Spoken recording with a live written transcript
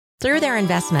Through their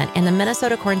investment in the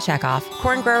Minnesota Corn Checkoff,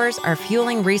 corn growers are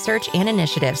fueling research and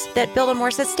initiatives that build a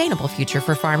more sustainable future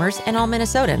for farmers and all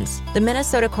Minnesotans. The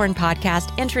Minnesota Corn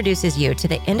Podcast introduces you to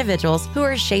the individuals who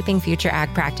are shaping future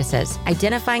ag practices,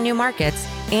 identifying new markets,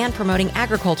 and promoting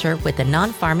agriculture with the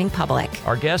non-farming public.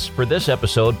 Our guests for this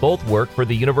episode both work for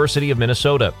the University of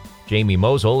Minnesota. Jamie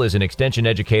Mosel is an extension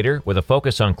educator with a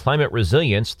focus on climate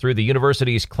resilience through the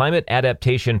university's Climate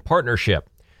Adaptation Partnership.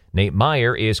 Nate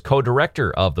Meyer is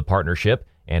co-director of the partnership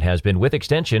and has been with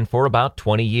Extension for about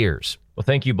 20 years. Well,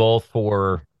 thank you both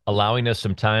for allowing us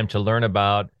some time to learn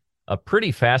about a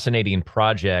pretty fascinating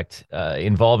project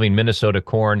involving Minnesota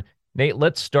corn. Nate,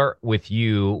 let's start with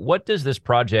you. What does this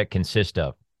project consist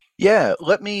of? Yeah,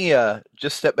 let me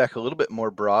just step back a little bit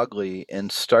more broadly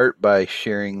and start by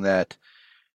sharing that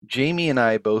Jamie and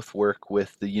I both work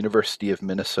with the University of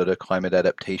Minnesota Climate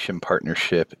Adaptation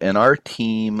Partnership, and our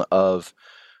team of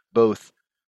both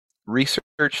research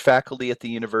faculty at the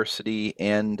university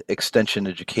and extension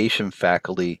education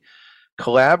faculty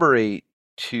collaborate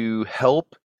to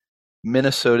help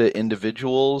Minnesota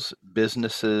individuals,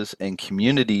 businesses, and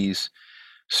communities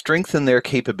strengthen their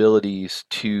capabilities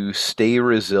to stay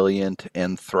resilient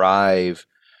and thrive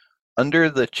under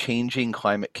the changing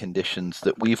climate conditions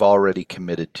that we've already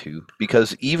committed to.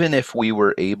 Because even if we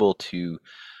were able to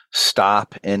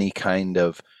stop any kind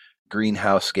of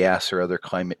greenhouse gas or other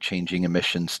climate changing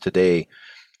emissions today,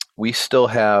 we still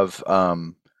have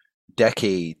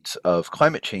decades of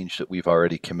climate change that we've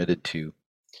already committed to.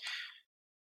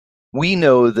 We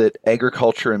know that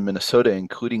agriculture in Minnesota,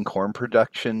 including corn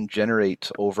production, generates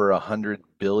over $100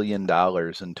 billion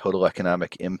in total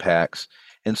economic impacts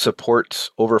and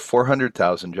supports over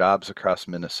 400,000 jobs across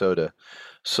Minnesota.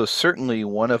 So certainly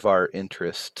one of our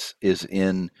interests is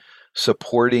in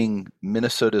supporting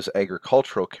Minnesota's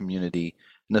agricultural community,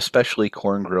 and especially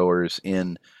corn growers,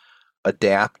 in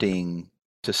adapting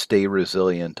to stay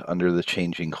resilient under the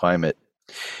changing climate.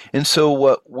 And so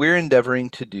what we're endeavoring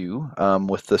to do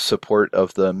with the support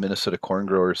of the Minnesota Corn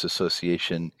Growers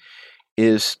Association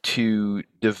is to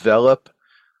develop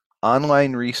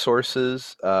online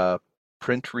resources,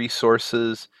 print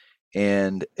resources,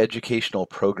 and educational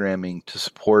programming to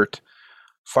support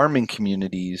farming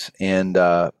communities and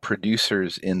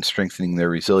producers in strengthening their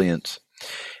resilience.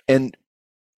 And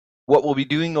what we'll be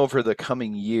doing over the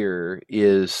coming year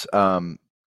is a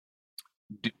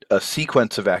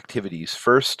sequence of activities.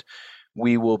 First,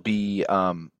 we will be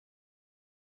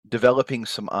developing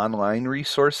some online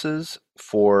resources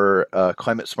for a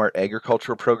climate smart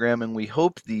agricultural program, and we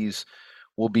hope these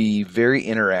will be very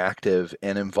interactive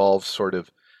and involve sort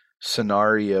of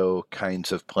scenario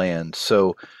kinds of plans.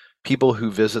 So people who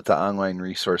visit the online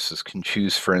resources can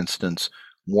choose, for instance,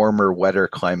 warmer, wetter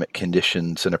climate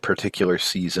conditions in a particular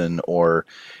season, or,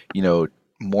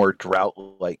 more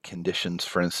drought-like conditions,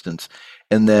 for instance,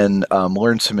 and then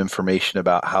learn some information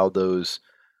about how those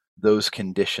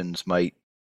conditions might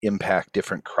impact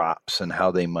different crops and how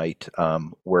they might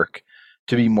work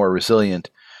to be more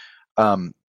resilient.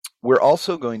 We're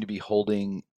also going to be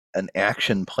holding an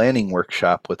action planning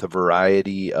workshop with a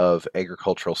variety of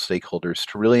agricultural stakeholders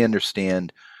to really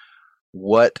understand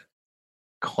what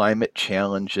climate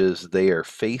challenges they are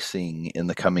facing in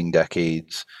the coming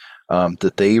decades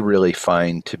that they really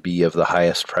find to be of the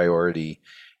highest priority,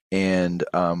 and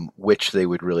which they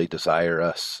would really desire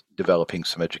us developing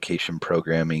some education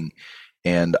programming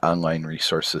and online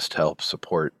resources to help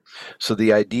support. So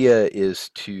the idea is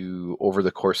to, over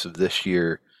the course of this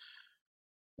year,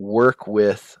 work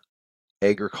with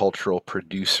agricultural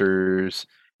producers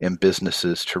and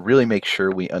businesses to really make sure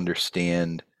we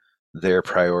understand their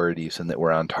priorities and that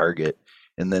we're on target,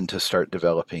 and then to start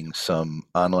developing some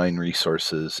online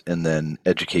resources and then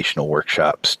educational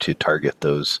workshops to target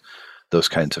those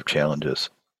kinds of challenges.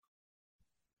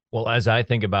 Well, as I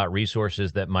think about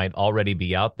resources that might already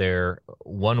be out there,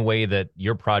 one way that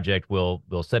your project will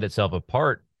set itself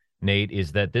apart, Nate,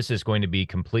 is that this is going to be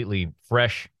completely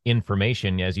fresh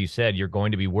information. As you said, you're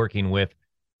going to be working with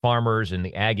farmers in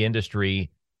the ag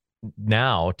industry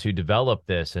now to develop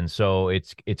this. And so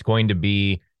it's going to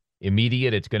be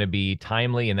immediate, it's going to be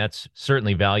timely, and that's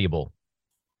certainly valuable.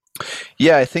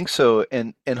 Yeah, I think so.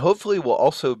 And hopefully we'll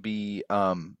also be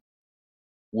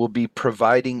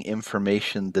providing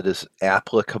information that is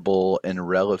applicable and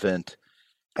relevant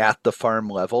at the farm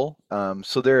level.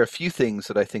 So there are a few things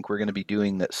that I think we're going to be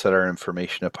doing that set our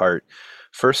information apart.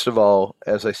 First of all,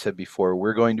 as I said before,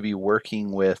 we're going to be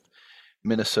working with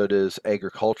Minnesota's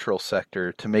agricultural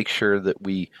sector to make sure that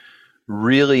we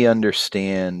really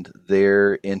understand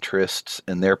their interests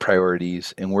and their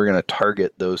priorities, and we're going to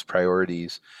target those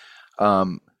priorities.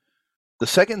 The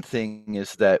second thing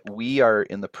is that we are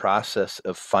in the process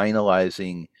of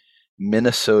finalizing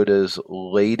Minnesota's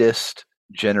latest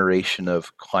generation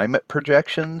of climate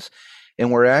projections, and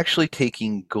we're actually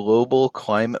taking global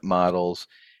climate models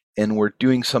and we're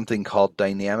doing something called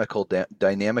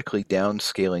dynamically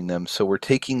downscaling them. So we're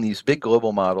taking these big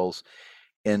global models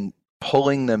and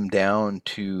pulling them down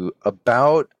to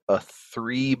about a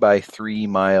 3 by 3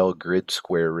 mile grid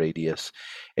square radius.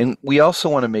 And we also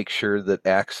want to make sure that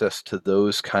access to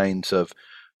those kinds of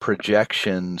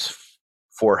projections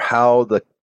for how the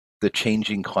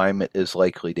changing climate is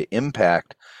likely to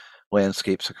impact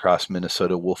landscapes across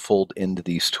Minnesota will fold into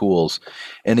these tools.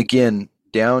 And again,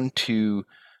 down to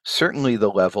certainly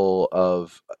the level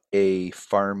of a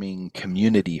farming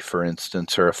community, for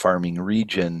instance, or a farming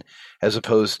region, as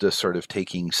opposed to sort of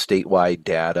taking statewide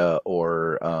data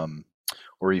or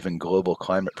even global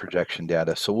climate projection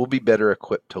data. So we'll be better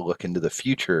equipped to look into the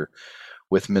future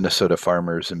with Minnesota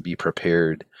farmers and be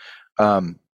prepared.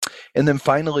 And then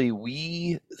finally,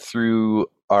 we, through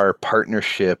our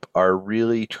partnership, are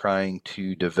really trying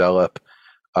to develop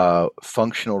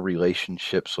functional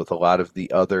relationships with a lot of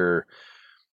the other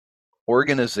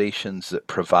organizations that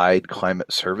provide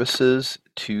climate services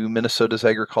to Minnesota's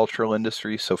agricultural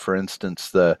industry. So, for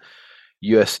instance, the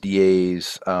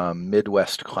USDA's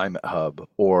Midwest Climate Hub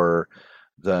or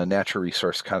the Natural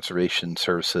Resource Conservation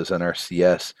Services,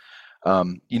 NRCS.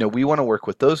 We want to work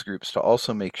with those groups to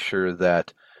also make sure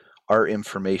that our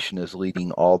information is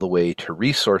leading all the way to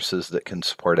resources that can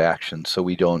support action. So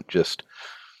we don't just,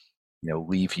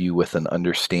 leave you with an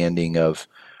understanding of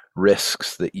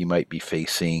risks that you might be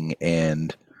facing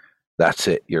and that's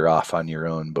it, you're off on your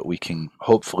own. But we can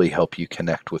hopefully help you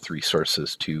connect with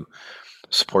resources to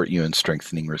support you in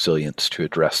strengthening resilience to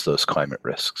address those climate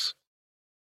risks.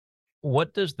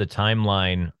 What does the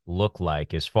timeline look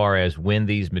like as far as when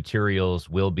these materials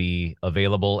will be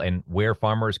available and where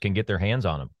farmers can get their hands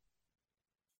on them?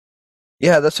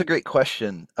 Yeah, that's a great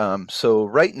question. So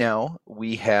right now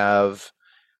we have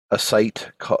a site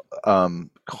called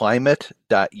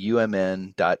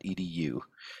climate.umn.edu,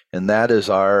 and that is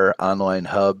our online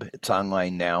hub. It's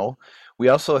online now. We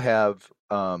also have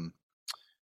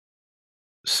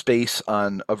space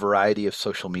on a variety of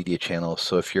social media channels.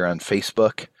 So if you're on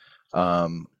Facebook,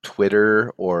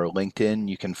 Twitter, or LinkedIn,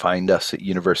 you can find us at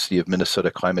University of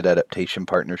Minnesota Climate Adaptation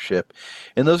Partnership.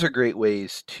 And those are great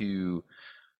ways to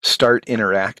start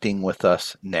interacting with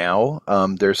us now.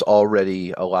 There's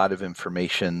already a lot of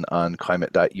information on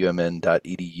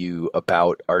climate.umn.edu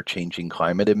about our changing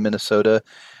climate in Minnesota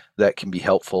that can be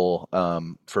helpful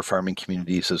for farming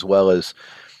communities, as well as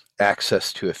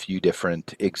access to a few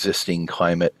different existing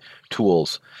climate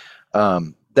tools.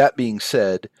 That being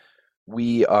said,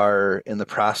 we are in the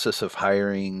process of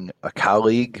hiring a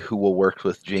colleague who will work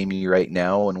with Jamie right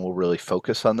now and will really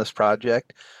focus on this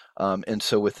project. And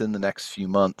so within the next few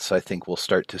months, I think we'll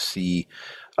start to see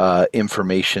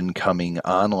information coming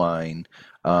online,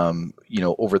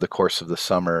 over the course of the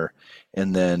summer.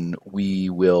 And then we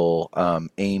will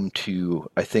aim to,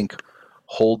 I think,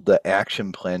 hold the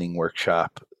action planning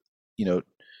workshop,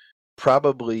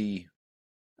 probably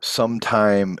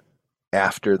sometime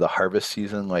after the harvest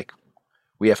season. Like,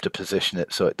 we have to position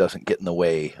it so it doesn't get in the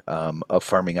way of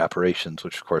farming operations,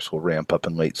 which of course will ramp up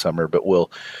in late summer. But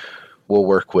we'll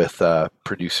work with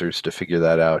producers to figure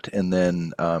that out, and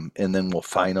then we'll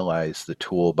finalize the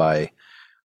tool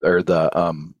or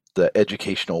the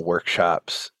educational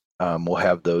workshops. We'll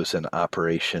have those in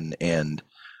operation, and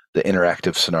the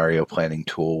interactive scenario planning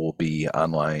tool will be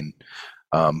online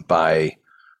by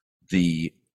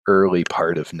the early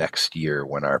part of next year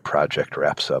when our project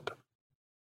wraps up.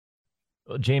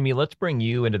 Well, Jamie, let's bring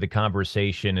you into the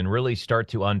conversation and really start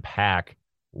to unpack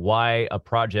why a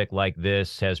project like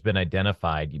this has been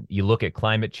identified. You look at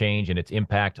climate change and its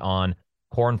impact on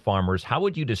corn farmers. How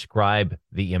would you describe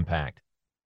the impact?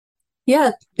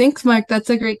 Yeah, thanks, Mark.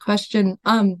 That's a great question.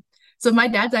 So my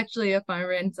dad's actually a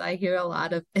farmer, and so I hear a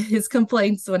lot of his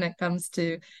complaints when it comes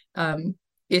to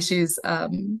issues.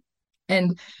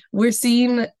 And we're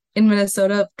seeing in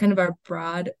Minnesota, kind of our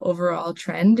broad overall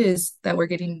trend is that we're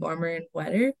getting warmer and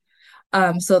wetter.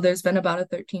 So there's been about a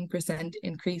 13%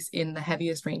 increase in the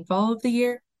heaviest rainfall of the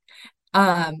year.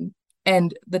 And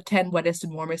the 10 wettest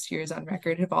and warmest years on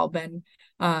record have all been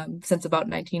since about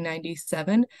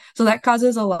 1997. So that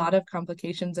causes a lot of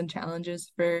complications and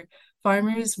challenges for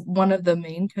farmers. One of the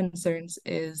main concerns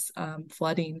is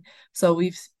flooding. So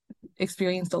we've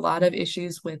experienced a lot of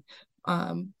issues with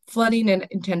flooding and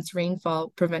intense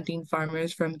rainfall preventing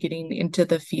farmers from getting into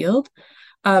the field.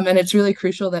 And it's really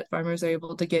crucial that farmers are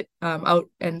able to get out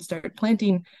and start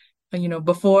planting,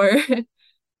 before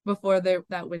before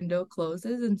that window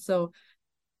closes. And so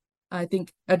I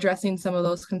think addressing some of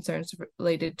those concerns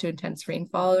related to intense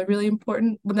rainfall are really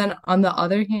important. But then on the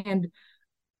other hand,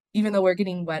 even though we're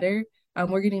getting wetter,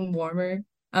 we're getting warmer,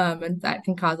 and that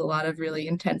can cause a lot of really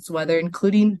intense weather,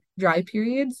 including dry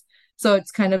periods. So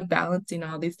it's kind of balancing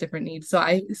all these different needs. So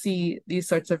I see these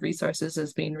sorts of resources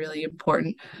as being really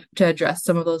important to address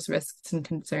some of those risks and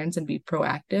concerns and be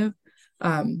proactive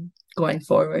going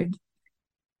forward.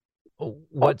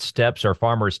 What steps are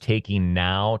farmers taking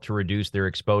now to reduce their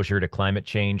exposure to climate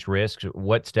change risks?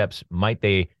 What steps might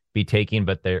they be taking,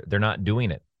 but they're not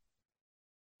doing it?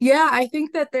 Yeah, I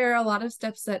think that there are a lot of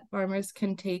steps that farmers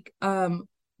can take.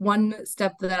 One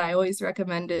step that I always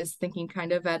recommend is thinking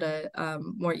kind of at a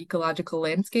more ecological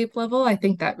landscape level. I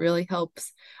think that really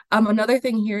helps. Another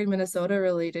thing here in Minnesota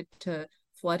related to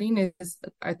flooding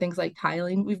are things like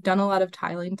tiling. We've done a lot of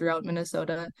tiling throughout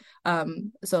Minnesota,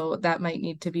 so that might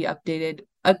need to be updated.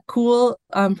 A cool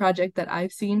project that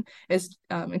I've seen is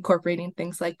incorporating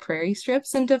things like prairie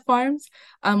strips into farms,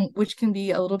 which can be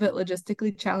a little bit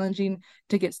logistically challenging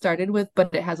to get started with,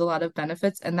 but it has a lot of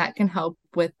benefits, and that can help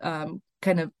with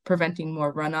kind of preventing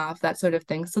more runoff, that sort of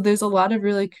thing. So there's a lot of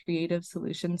really creative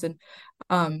solutions. And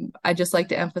I just like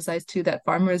to emphasize too that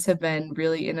farmers have been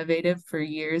really innovative for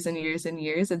years and years and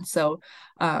years. And so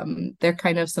they're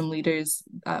kind of some leaders,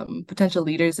 potential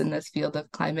leaders in this field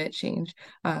of climate change.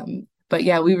 But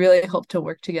yeah, we really hope to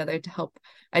work together to help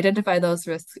identify those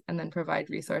risks and then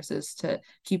provide resources to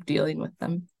keep dealing with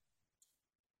them.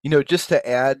 Just to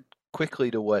add quickly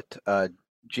to what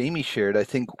Jamie shared, I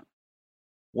think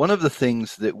one of the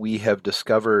things that we have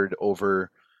discovered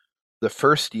over the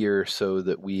first year or so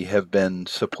that we have been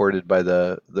supported by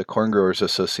the Corn Growers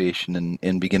Association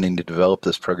in beginning to develop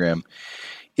this program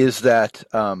is that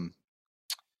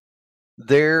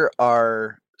there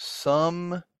are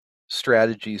some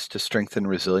strategies to strengthen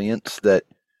resilience that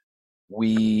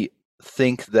we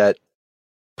think that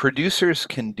producers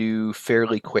can do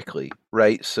fairly quickly,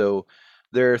 right? So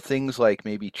there are things like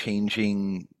maybe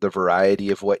changing the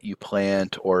variety of what you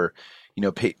plant, or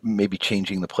maybe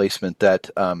changing the placement that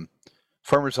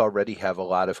farmers already have a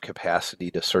lot of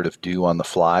capacity to sort of do on the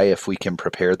fly if we can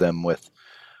prepare them with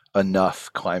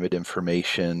enough climate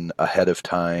information ahead of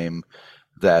time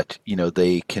that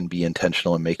they can be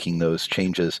intentional in making those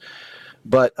changes.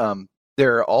 But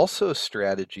there are also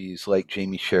strategies like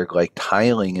Jamie shared, like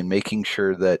tiling, and making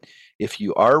sure that if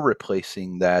you are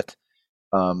replacing that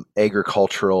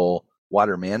agricultural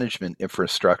water management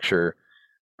infrastructure,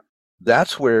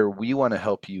 that's where we want to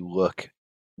help you look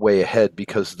way ahead,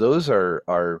 because those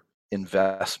are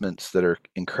investments that are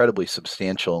incredibly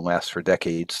substantial and last for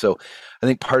decades. So I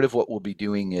think part of what we'll be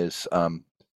doing is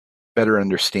better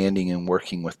understanding and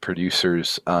working with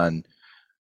producers on,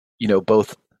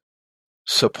 both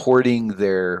supporting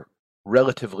their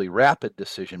relatively rapid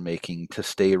decision making to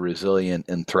stay resilient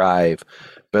and thrive,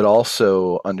 but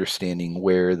also understanding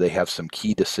where they have some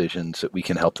key decisions that we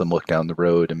can help them look down the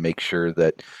road and make sure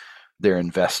that they're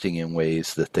investing in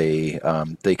ways that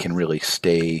they can really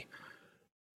stay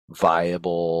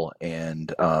viable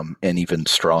and even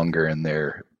stronger in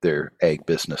their ag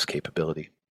business capability.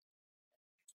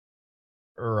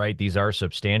 Right. These are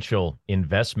substantial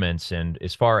investments. And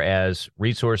as far as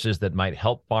resources that might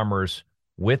help farmers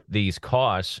with these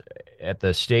costs at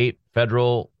the state,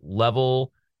 federal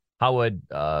level, how would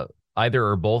either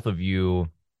or both of you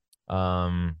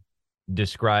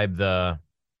describe the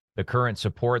current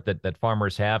support that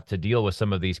farmers have to deal with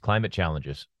some of these climate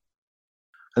challenges?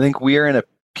 I think we are in a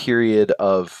period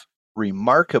of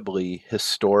remarkably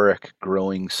historic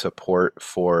growing support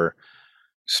for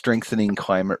strengthening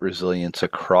climate resilience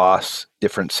across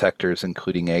different sectors,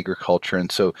 including agriculture.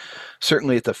 And so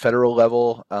certainly at the federal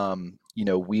level,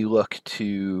 we look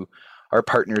to our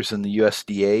partners in the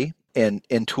USDA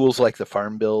and tools like the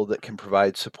Farm Bill that can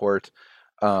provide support.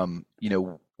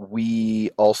 We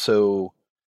also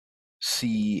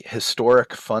see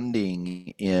historic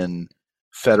funding in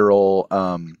federal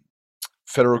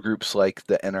groups like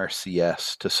the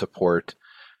NRCS to support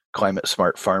climate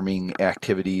smart farming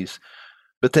activities.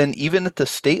 But then even at the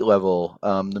state level,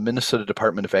 the Minnesota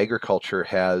Department of Agriculture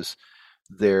has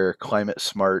their climate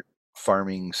smart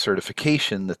farming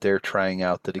certification that they're trying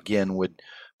out that, again, would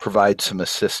provide some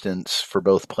assistance for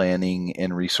both planning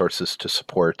and resources to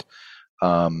support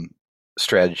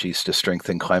strategies to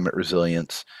strengthen climate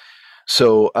resilience.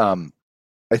 So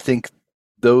I think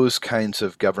those kinds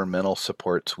of governmental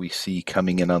supports we see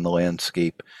coming in on the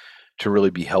landscape to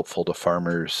really be helpful to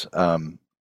farmers,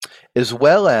 as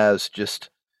well as just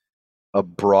a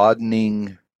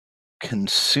broadening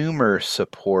consumer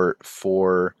support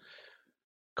for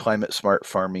climate smart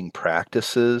farming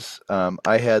practices.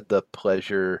 I had the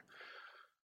pleasure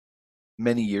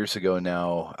many years ago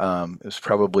now, it was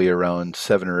probably around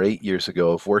 7 or 8 years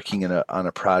ago, of working on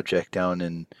a project down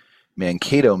in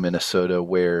Mankato, Minnesota,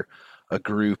 where a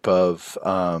group of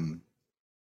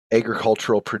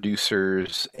agricultural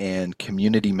producers and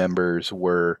community members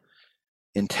were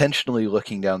intentionally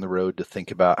looking down the road to think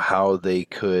about how they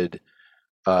could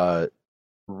uh,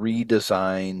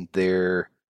 redesign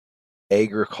their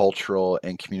agricultural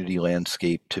and community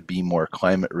landscape to be more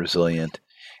climate resilient.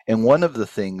 And one of the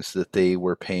things that they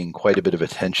were paying quite a bit of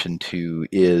attention to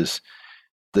is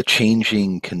the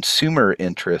changing consumer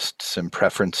interests and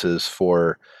preferences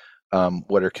for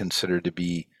what are considered to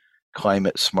be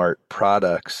climate smart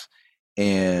products,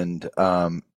 and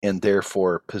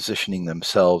therefore positioning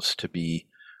themselves to be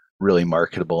really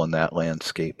marketable in that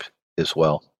landscape as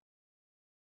well.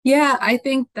 Yeah, I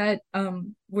think that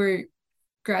we're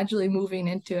gradually moving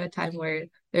into a time where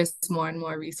there's more and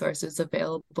more resources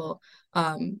available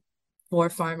for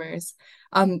farmers.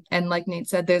 And like Nate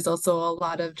said, there's also a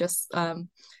lot of just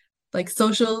like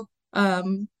social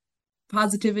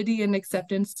positivity and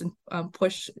acceptance and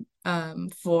push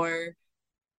for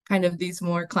kind of these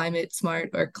more climate smart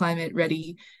or climate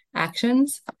ready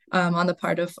actions on the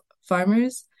part of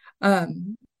farmers.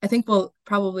 I think we'll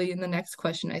probably in the next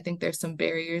question, I think there's some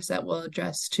barriers that we'll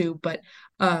address too, but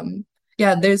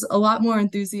yeah, there's a lot more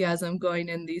enthusiasm going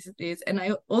in these days. And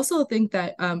I also think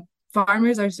that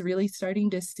farmers are really starting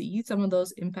to see some of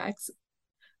those impacts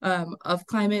of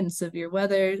climate and severe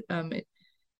weather.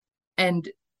 And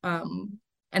um,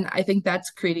 and I think that's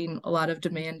creating a lot of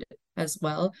demand as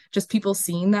well. Just people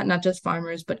seeing that, not just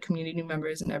farmers, but community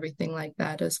members and everything like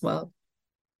that as well.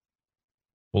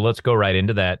 Well, let's go right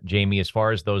into that, Jamie. As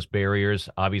far as those barriers,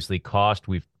 obviously cost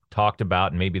we've talked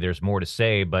about, and maybe there's more to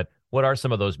say, but what are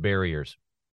some of those barriers?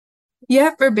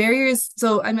 Yeah, for barriers.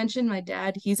 So I mentioned my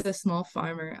dad, he's a small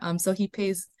farmer. So he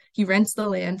rents the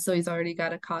land, so he's already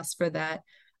got a cost for that.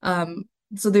 Um,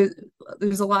 so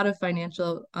there's a lot of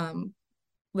financial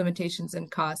limitations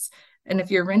and costs. And if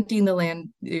you're renting the land,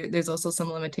 there's also some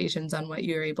limitations on what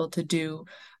you're able to do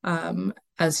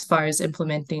as far as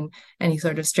implementing any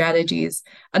sort of strategies.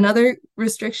 Another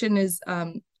restriction is,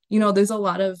 there's a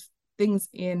lot of things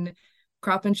in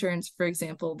crop insurance, for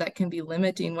example, that can be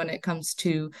limiting when it comes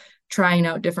to trying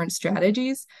out different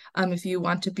strategies. If you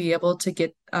want to be able to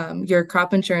get your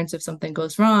crop insurance if something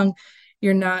goes wrong,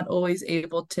 you're not always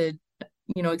able to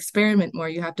experiment more.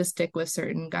 You have to stick with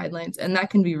certain guidelines, and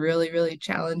that can be really, really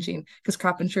challenging because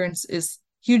crop insurance is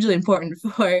hugely important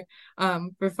for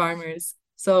farmers.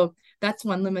 So that's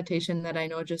one limitation that I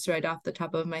know just right off the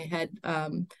top of my head.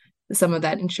 Some of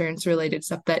that insurance related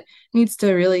stuff that needs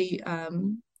to really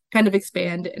kind of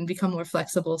expand and become more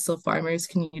flexible so farmers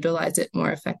can utilize it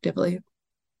more effectively.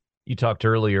 You talked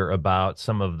earlier about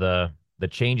some of the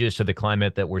changes to the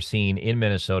climate that we're seeing in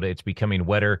Minnesota. It's becoming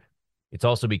wetter. It's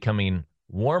also becoming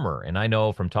warmer. And I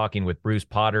know from talking with Bruce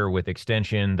Potter with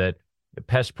Extension that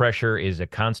pest pressure is a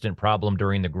constant problem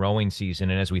during the growing season.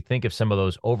 And as we think of some of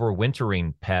those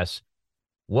overwintering pests,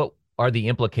 what are the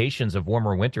implications of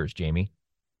warmer winters, Jamie?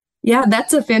 Yeah,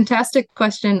 that's a fantastic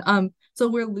question. So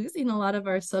we're losing a lot of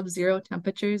our sub-zero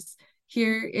temperatures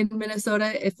here in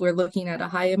Minnesota if we're looking at a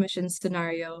high emission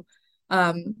scenario.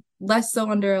 Less so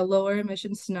under a lower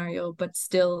emission scenario, but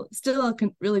still a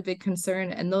really big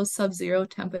concern. And those sub-zero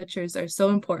temperatures are so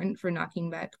important for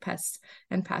knocking back pests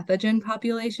and pathogen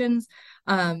populations.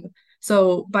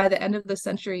 So by the end of the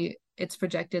century, it's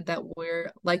projected that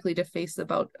we're likely to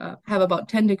have about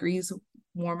 10 degrees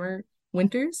warmer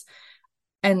winters.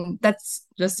 And that's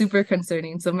just super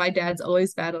concerning. So my dad's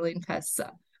always battling pests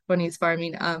when he's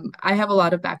farming. I have a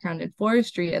lot of background in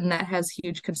forestry, and that has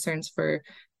huge concerns for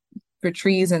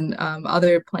trees and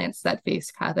other plants that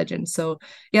face pathogens. So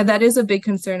yeah, that is a big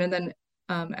concern. And then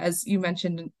as you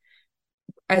mentioned,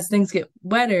 as things get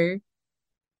wetter,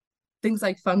 things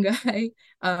like fungi,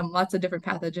 lots of different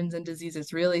pathogens and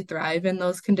diseases really thrive in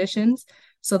those conditions.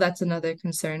 So that's another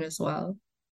concern as well.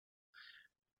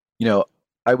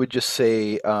 I would just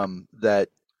say that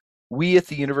we at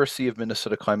the University of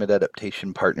Minnesota Climate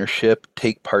Adaptation Partnership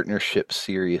take partnership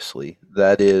seriously.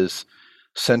 That is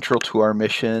central to our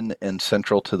mission and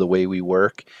central to the way we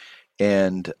work.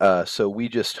 And so we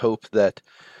just hope that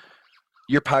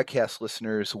your podcast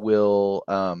listeners will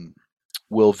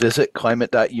visit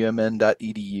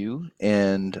climate.umn.edu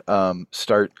and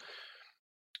start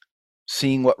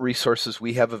seeing what resources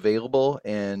we have available,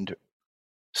 and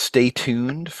stay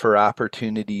tuned for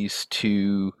opportunities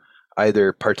to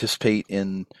either participate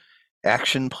in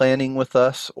action planning with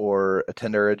us or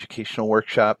attend our educational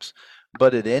workshops.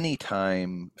 But at any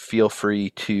time, feel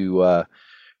free to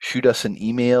shoot us an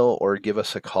email or give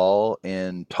us a call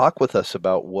and talk with us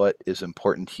about what is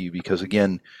important to you. Because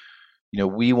again,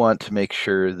 we want to make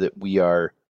sure that we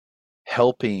are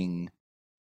helping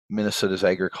Minnesota's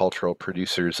agricultural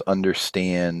producers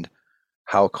understand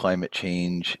how climate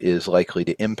change is likely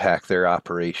to impact their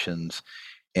operations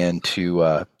and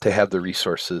to have the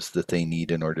resources that they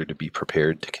need in order to be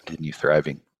prepared to continue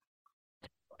thriving.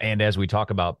 And as we talk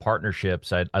about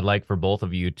partnerships, I'd like for both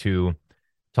of you to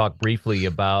talk briefly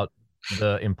about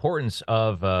the importance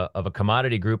of a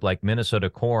commodity group like Minnesota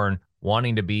Corn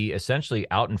wanting to be essentially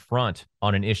out in front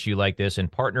on an issue like this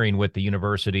and partnering with the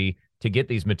university to get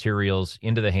these materials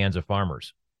into the hands of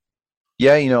farmers.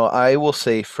 Yeah, I will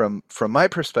say from my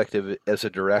perspective as a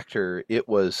director, it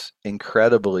was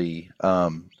incredibly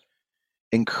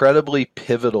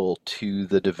pivotal to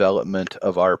the development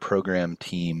of our program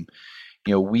team.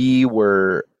 We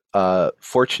were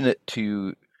fortunate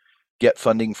to get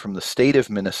funding from the state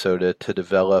of Minnesota to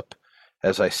develop,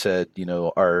 as I said,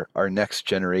 our next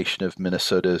generation of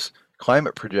Minnesota's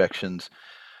climate projections.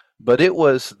 But it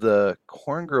was the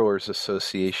Corn Growers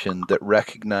Association that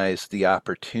recognized the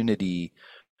opportunity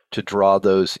to draw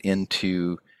those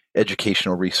into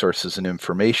educational resources and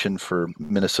information for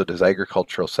Minnesota's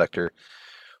agricultural sector.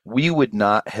 We would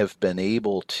not have been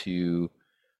able to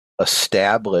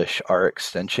establish our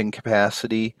extension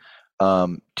capacity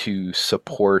to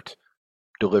support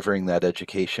delivering that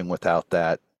education without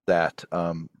that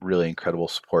really incredible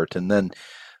support. And then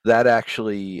that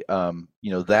actually,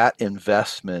 that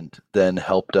investment then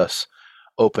helped us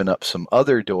open up some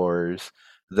other doors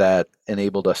that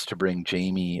enabled us to bring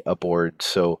Jamie aboard.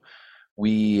 So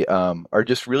we are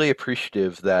just really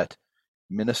appreciative that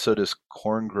Minnesota's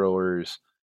corn growers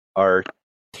are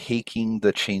taking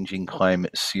the changing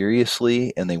climate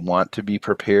seriously, and they want to be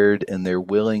prepared, and they're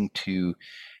willing to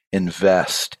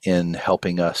invest in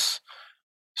helping us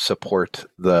support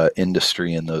the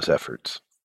industry in those efforts.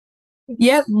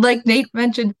 Yeah, like Nate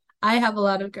mentioned, I have a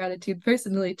lot of gratitude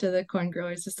personally to the Corn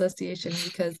Growers Association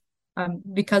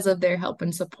because of their help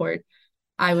and support,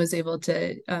 I was able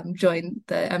to join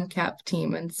the MCAP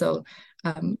team. And so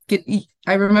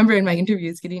I remember in my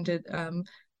interviews getting to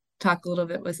talk a little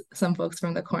bit with some folks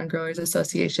from the Corn Growers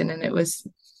Association, and it was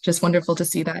just wonderful to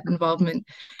see that involvement.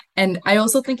 And I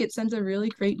also think it sends a really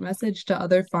great message to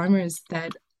other farmers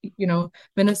that,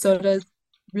 Minnesota's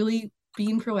really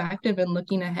being proactive and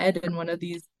looking ahead, and one of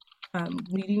these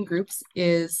leading groups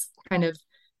is kind of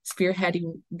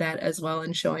spearheading that as well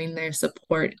and showing their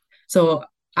support. So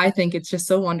I think it's just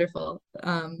so wonderful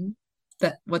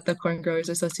that what the Corn Growers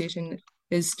Association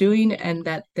is doing and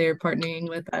that they're partnering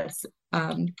with us.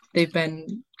 They've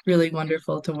been really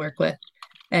wonderful to work with.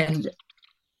 And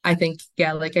I think,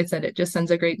 yeah, like I said, it just sends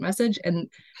a great message,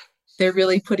 and they're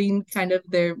really putting kind of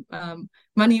their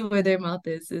money where their mouth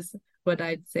is what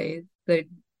I'd say.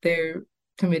 They're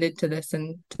committed to this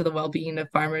and to the well-being of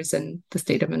farmers in the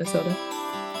state of Minnesota.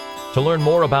 To learn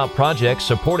more about projects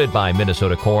supported by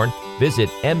Minnesota Corn, visit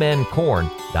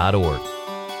mncorn.org.